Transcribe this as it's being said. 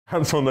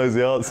Antoine knows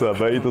the answer,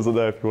 but he doesn't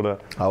know if you want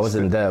to... I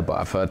wasn't there, but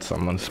I've heard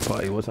someone's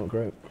party wasn't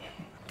great.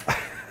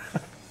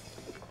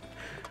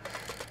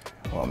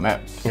 Well,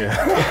 Maps. Yeah.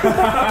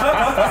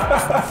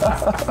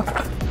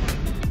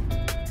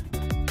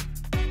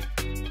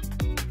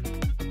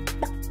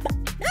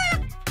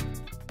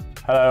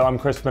 Hello, I'm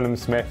Chris Billam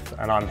Smith,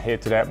 and I'm here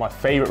today at my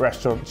favourite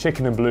restaurant,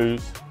 Chicken and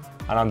Blues,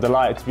 and I'm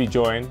delighted to be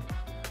joined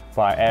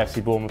by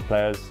AFC Bournemouth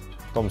players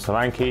Dom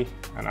Solanke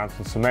and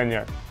Antoine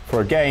Semenyo for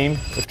a game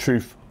of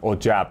truth or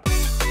jab.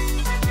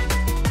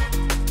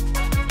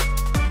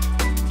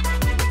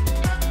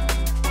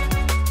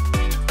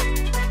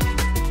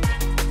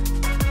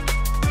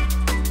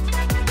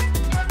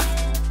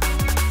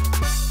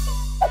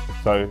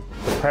 So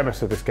the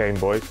premise of this game,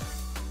 boys,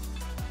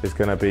 is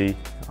going to be,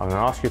 I'm going to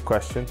ask you a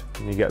question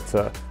and you get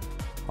to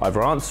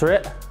either answer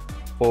it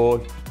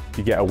or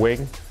you get a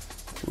wing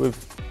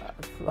with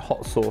a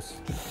hot sauce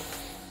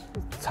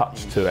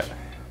touch to it.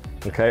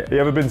 Okay, you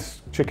ever been to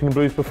Chicken and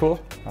Blues before?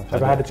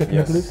 Ever had a Chicken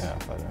and Blues? Yeah,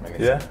 I've had it.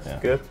 Yeah?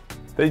 Good.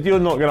 You're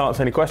not going to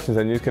answer any questions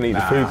then, you're just going to eat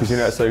the food because you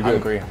know it's so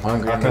good. I'm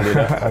hungry, I can do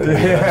that.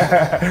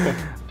 Yeah.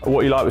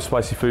 What do you like with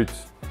spicy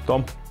foods,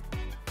 Dom?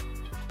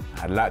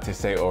 I'd like to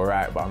say all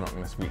right, but I'm not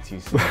going to speak to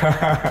you soon.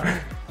 I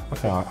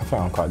think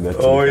I'm quite good.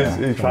 Oh,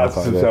 he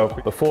fancies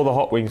himself. Before the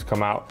hot wings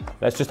come out,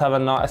 let's just have a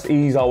nice,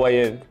 ease our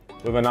way in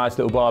with a nice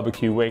little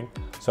barbecue wing.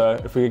 So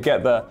if we could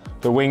get the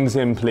wings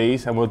in,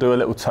 please, and we'll do a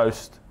little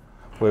toast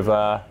with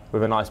a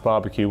nice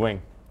barbecue wing.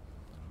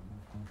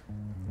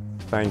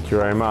 Thank you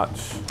very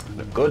much.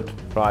 Look good.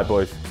 Right,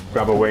 boys,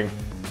 grab a wing.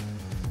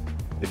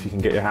 If you can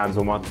get your hands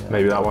on one,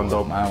 maybe that one,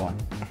 Dom. My one.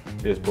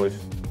 Cheers, boys.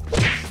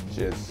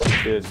 Cheers.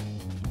 Cheers.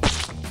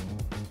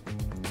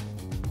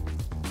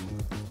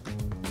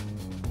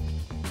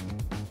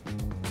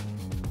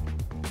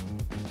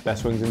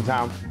 Best wings in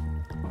town.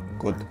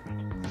 Good.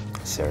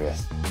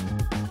 Serious.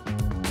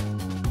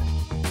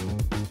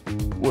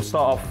 We'll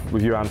start off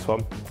with you,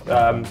 Antoine.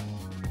 Start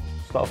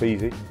off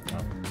easy.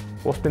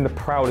 What's been the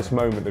proudest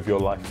moment of your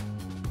life?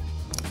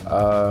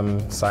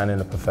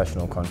 Signing a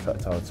professional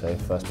contract, I would say.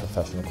 First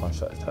professional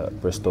contract at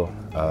Bristol.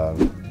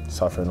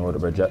 Suffering all the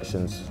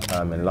rejections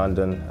in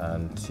London,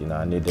 and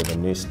I needed a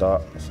new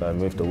start, so I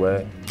moved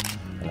away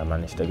and I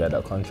managed to get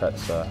that contract,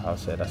 so I would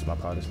say that's my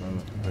proudest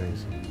moment.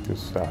 Amazing. Good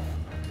stuff.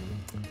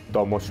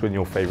 Dom, what's been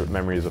your favourite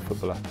memory as a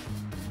footballer?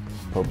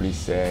 Probably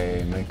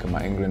say making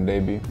my England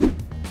debut.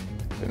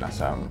 I think that's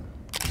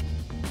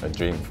a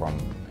dream from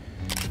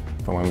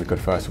when we could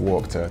first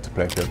walk to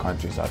play for your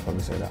country, so I'd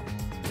probably say that.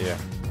 Yeah,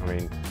 I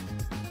mean,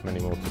 many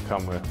more to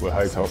come, we're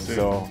hoping.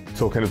 So,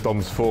 talking of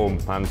Dom's form,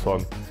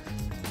 Antoine,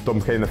 Dom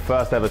became the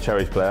first ever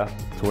Cherries player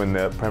to win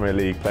the Premier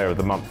League Player of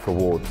the Month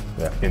award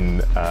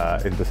in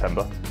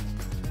December.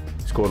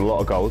 He scored a lot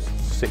of goals,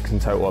 6 in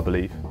total, I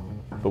believe.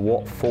 But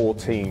what 4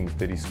 teams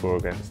did he score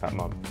against that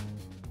month?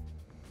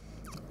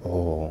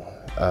 Oh,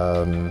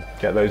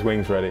 Get those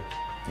wings ready.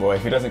 Well,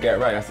 if he doesn't get it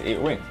right, he has to eat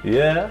a wing.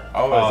 Yeah?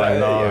 Oh, is that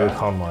no, it? Yeah.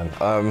 come on.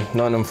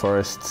 Nottingham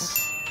Forest,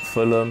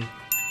 Fulham.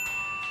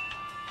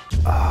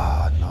 No,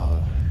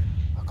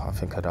 I can't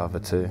think of the other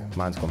 2.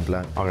 Mine's gone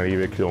blank. I'm going to give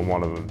you a clue on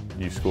one of them.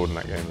 You scored in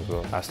that game as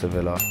well. Aston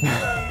Villa.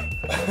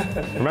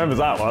 Remembers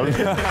that one?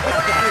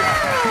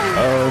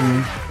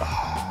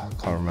 I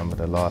can't remember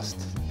the last.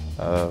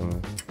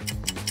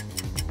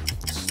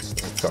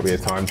 It's got to be a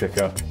time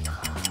ticker.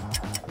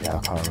 Yeah, I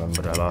can't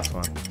remember the last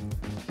one.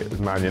 It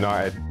was Man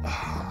United.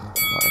 Oh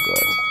my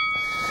God.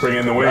 Bring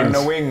in the wings. Run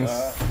the wings.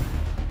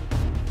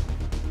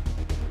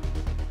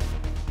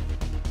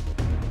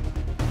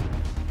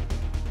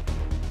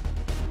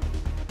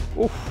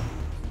 Oof.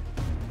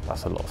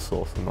 That's a lot of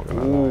sauce, I'm not going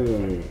to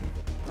lie.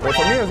 Well,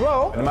 for me as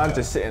well. And the man's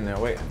just sitting there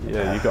waiting.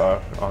 Yeah, you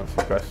got to answer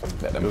the question.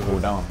 Let them cool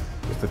down.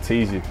 Just to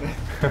tease you.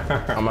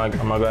 Am I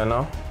going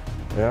now?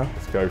 Yeah?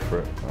 Let's go for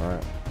it. All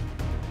right.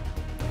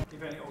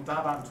 Give it a little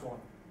dab, Antoine.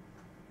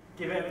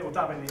 Give it a little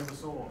dab in the other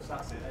sauce.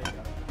 That's it, there you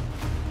go.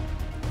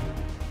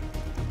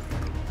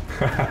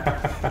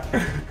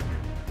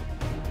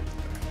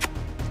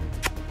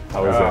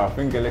 How is I it?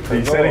 think it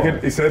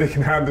He said he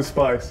can handle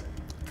spice.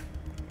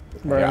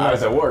 Yeah,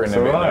 eyes are watering a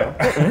bit. Alright.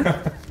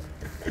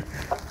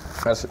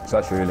 It's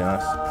actually really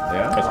nice.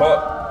 Yeah? It's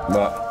hot,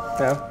 but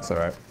Yeah, it's all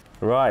right.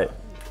 Right,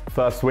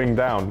 first wing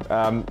down.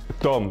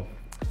 Dom,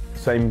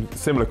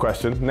 similar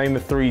question. Name the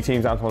 3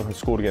 teams Antoine has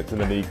scored against in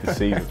the league this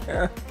season.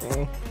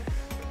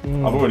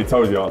 I've already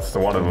told you the answer to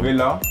one of them.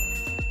 Villa,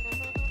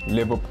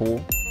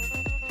 Liverpool,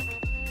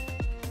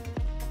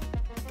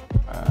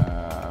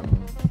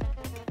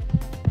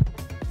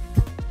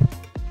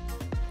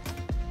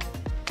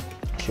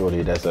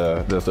 Surely there's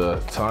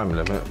a time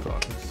limit,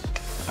 but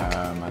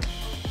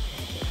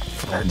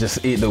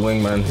just eat the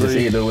wing, man. Just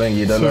eat the wing.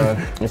 You don't know.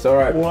 It's all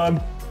right.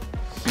 1.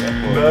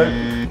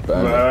 No.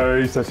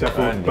 No, he said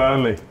Sheffield.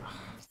 Burnley.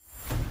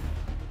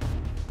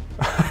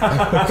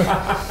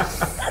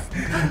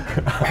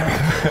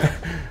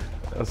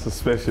 That's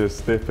suspicious,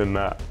 dipping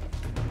that.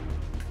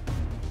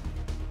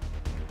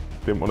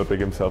 Didn't want to big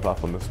himself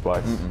up on the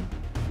spice.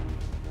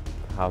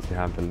 How's he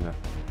handling it?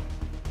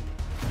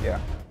 Yeah.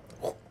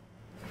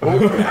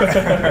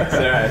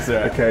 It's alright.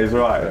 Okay, he's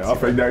right. I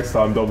think next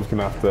time Dom's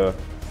gonna have to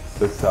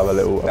just have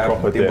a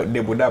proper dip.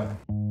 Dib.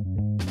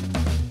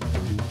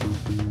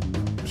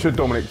 Should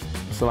Dominic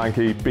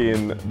Solanke be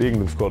in the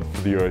England squad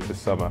for the Euros this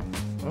summer?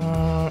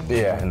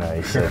 Yeah, no,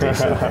 he should.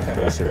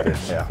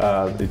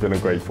 Yeah. He's been in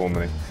great form,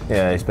 hasn't he?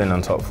 Yeah, he's been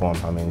on top form.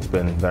 I mean, he's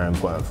been very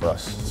important for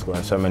us,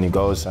 scoring so many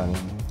goals, and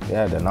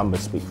yeah, the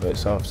numbers speak for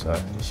itself. So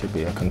he should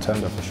be a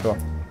contender for sure.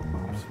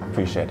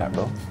 Appreciate that,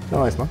 bro.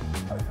 Nice, man.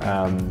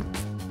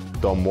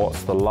 Dom,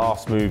 what's the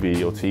last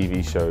movie or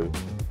TV show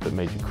that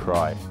made you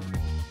cry?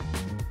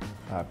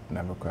 I've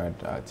never cried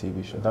at a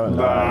TV show. Don't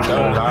lie.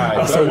 Don't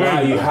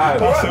lie. You have.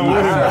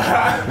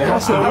 There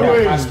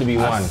has to be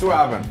one. I swear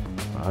I haven't.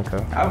 Okay.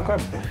 I haven't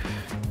cried.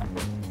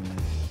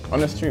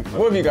 Honest truth.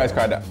 What have you guys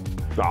cried at?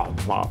 Oh,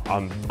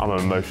 I'm an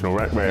emotional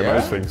wreck, mate, Yeah?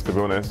 most things, to be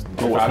honest.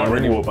 I I watch my haven't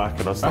ring really- walk back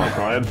and I start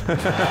crying.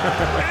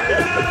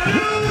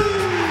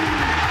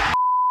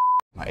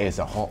 My ears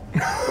are hot.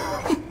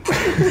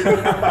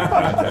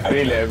 I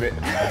feel it a bit.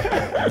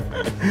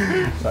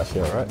 It's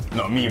actually alright.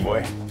 Not me,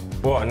 boy.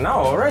 What? Now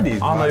already?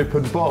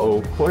 Unopened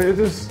bottle. Well, you're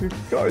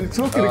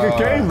talking a good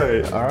game,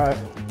 mate. Alright.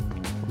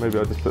 Maybe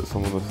I'll just put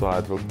some on the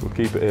side. We'll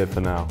keep it here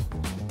for now.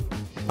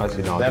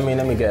 Actually, no. Let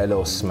me get a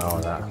little smell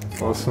of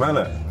that. I'll smell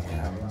it.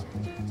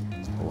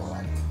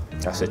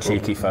 That's a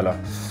cheeky fella.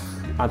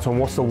 Antoine,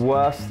 what's the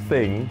worst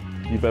thing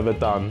you've ever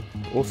done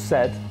or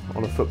said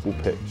on a football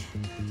pitch?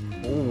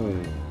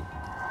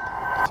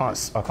 I can't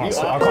smell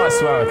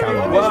a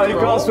camera. Well, you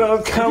can't smell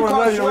the camera,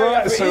 no, you're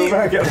right. So we're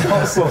going to get the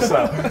hot sauce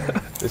out.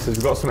 Listen,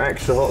 we've got some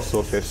extra hot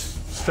sauce here,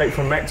 straight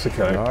from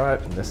Mexico.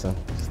 Alright, listen,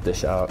 just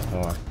dish it out. Come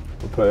on.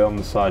 We'll put it on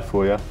the side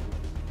for you.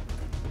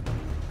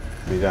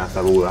 You don't have to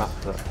have all that.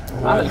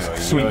 That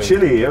looks sweet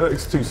chilli, it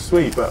looks too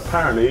sweet, but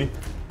apparently,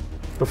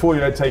 before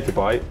you take a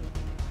bite,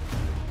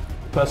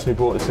 the person who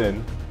brought this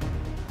in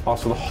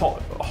asked for the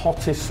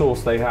hottest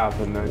sauce they have,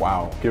 and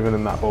they're giving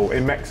them that bowl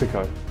in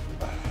Mexico.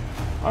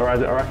 I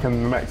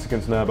reckon the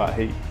Mexicans know about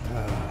heat.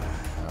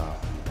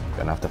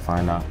 Gonna have to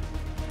find out.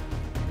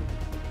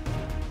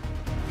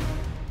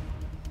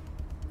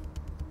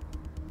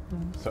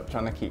 Stop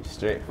trying to keep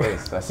straight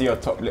face. I see your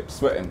top lip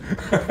sweating.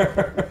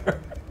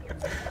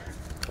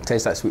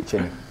 Tastes like sweet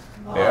chili.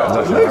 Yeah,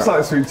 It looks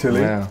like sweet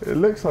chilli. Yeah. It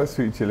looks like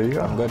sweet chilli.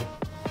 I'm good.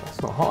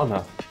 It's not hot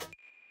enough.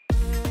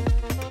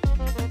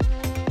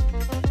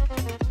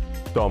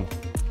 Dom,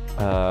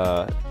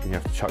 you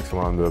have to chuck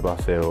someone under the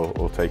bus here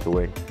or take a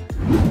wing.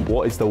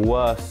 What is the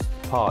worst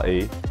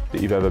party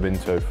that you've ever been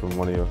to from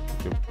one of your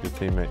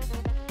teammates?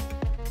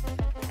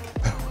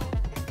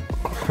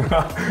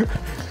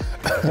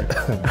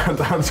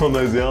 Antoine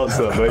knows the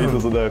answer, but he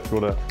doesn't know if you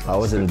want to. I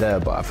wasn't there,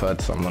 but I've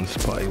heard someone's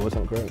party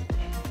wasn't great.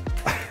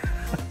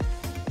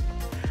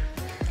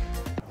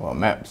 Well,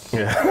 Meps.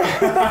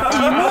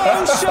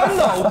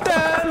 Emotional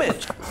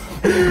damage!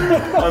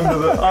 under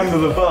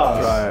the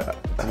bus. Right.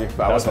 To be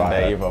fair, I wasn't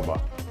there either, but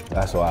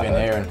That's what I've been I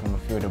heard. hearing from a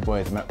few of the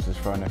boys. Meps was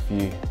throwing a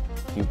few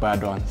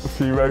bad ones. A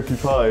few ropey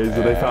parties,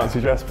 are they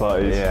fancy dress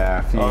parties? Yeah,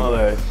 a few. Are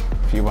they?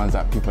 A few ones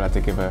that people had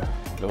to give a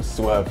little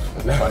swerve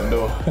at the front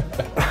door.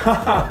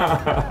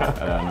 I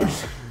don't know.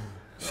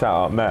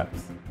 Shout out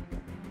Meps.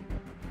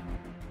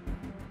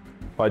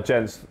 Right,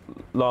 gents,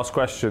 last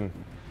question.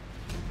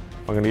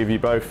 I'm going to give you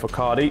both a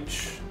card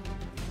each.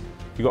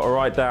 You got to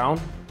write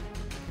down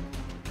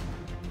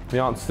the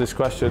answer to this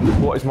question.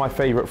 What is my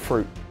favourite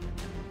fruit?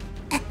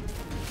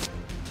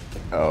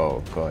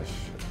 Oh gosh.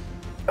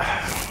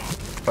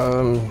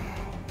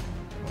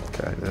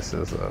 Okay, this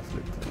is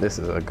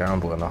a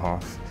gamble and a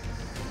half.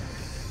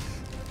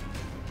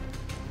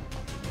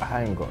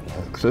 I ain't got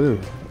no clue.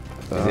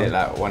 Is it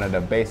like one of the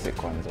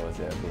basic ones, or is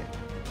it a bit?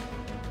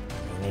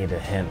 You need a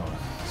hint of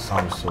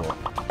some sort.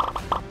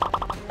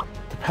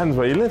 Depends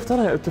where you live,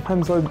 doesn't it? It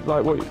depends on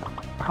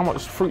how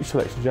much fruit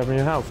selection do you have in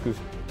your house? Because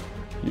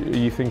are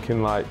you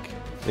thinking like,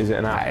 is it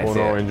an apple, an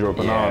orange, or a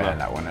banana?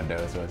 Yeah, like one of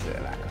those, or is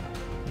it like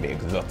a bit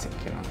exotic,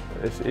 you know?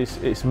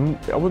 It's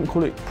I wouldn't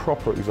call it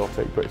proper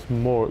exotic, but it's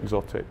more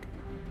exotic.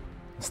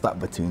 Stuck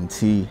between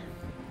tea.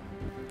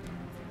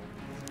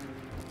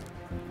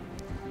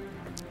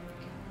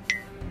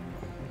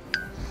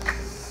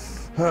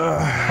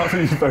 I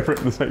think you've both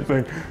written the same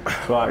thing.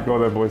 Right, go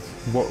on then, boys.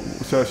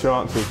 Show us your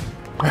answers.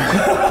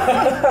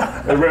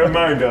 They've written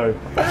mango.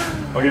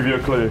 I'll give you a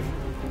clue.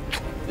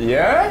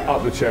 Yeah?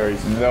 Up the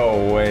cherries.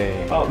 No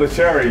way. Up the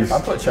cherries.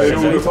 I put cherries in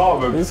all in.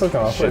 departments. Got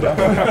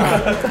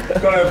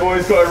Got it,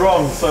 boys. Got it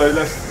wrong. So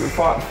let's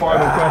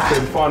final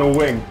question, final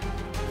wing.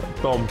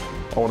 Dom,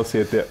 I want to see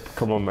a dip.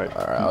 Come on, mate.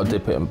 Alright, I'll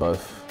dip it in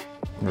both.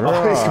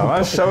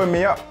 Man's showing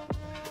me up.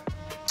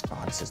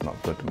 Oh, this is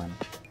not good, man.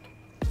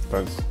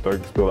 Don't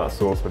spill that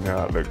sauce on here.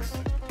 That looks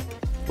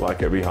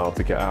like it'd be hard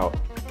to get out.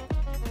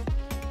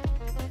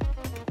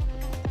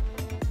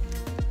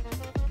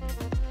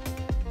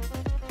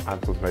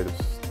 Antoine's made of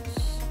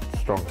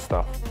strong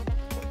stuff.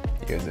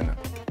 He is, innit?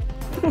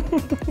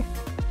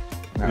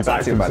 He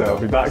backed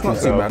himself. He backed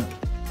himself.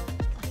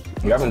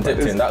 You haven't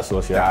dipped in that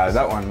sauce yet? Yeah,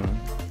 that one,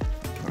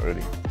 not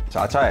really.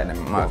 Shall I try it then?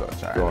 Might as well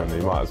try it. Go on,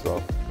 you might as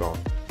well. Go on.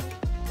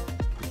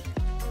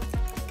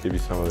 give you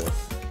some of this.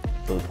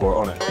 Shall we pour it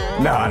on it?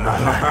 No.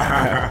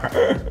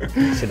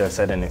 Should have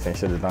said anything,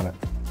 should have done it.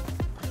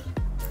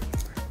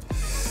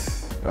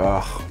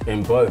 Oh,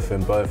 In both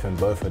of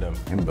them.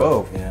 in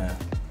both. Yeah.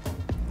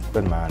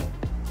 Good man.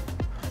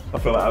 I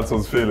feel like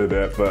Antoine's feeling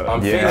it, but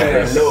I'm feeling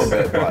it a little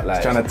bit, but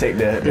like... Trying to take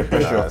the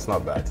pressure No, off. it's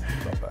not bad.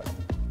 It's not bad.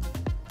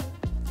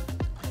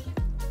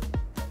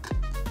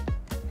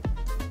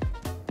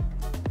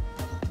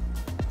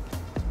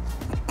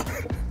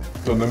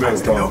 it's on the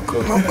milk, Dom.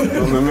 It's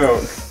on the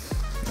milk.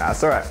 Nah,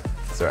 it's alright.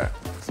 It's alright.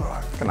 It's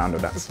alright. Can handle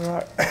that. It's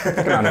alright. Can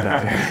handle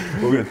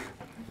that. All good.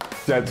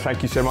 Gents,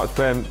 thank you so much for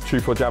playing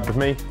Truth or Jab with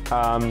me.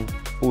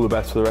 All the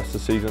best for the rest of the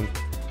season.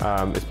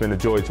 It's been a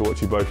joy to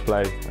watch you both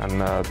play and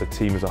the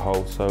team as a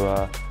whole.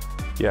 So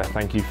yeah,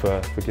 thank you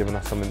for giving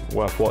us something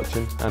worth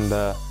watching, and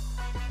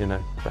you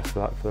know, best of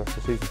luck for the rest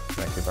of the season.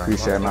 Thank you very much.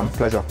 Appreciate it, man.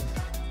 Pleasure.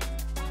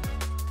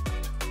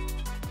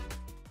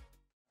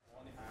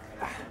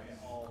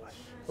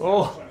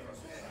 Oh.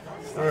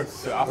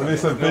 We need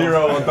some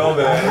B-roll on Dom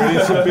there. We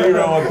need some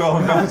B-roll on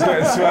Dom. Dom's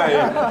getting sweaty.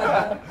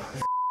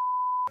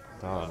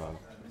 Oh, man.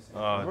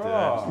 Oh,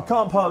 dear. You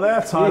can't park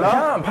there, Tyler. You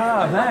can't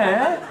park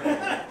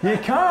there. You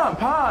can't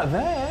park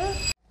there.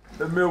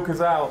 The milk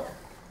is out.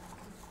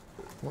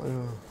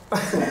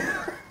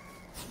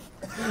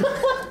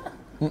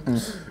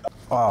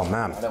 Oh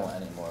man. I don't want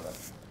any more of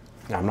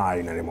it. I'm not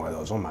eating any more of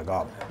those. Oh my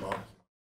God.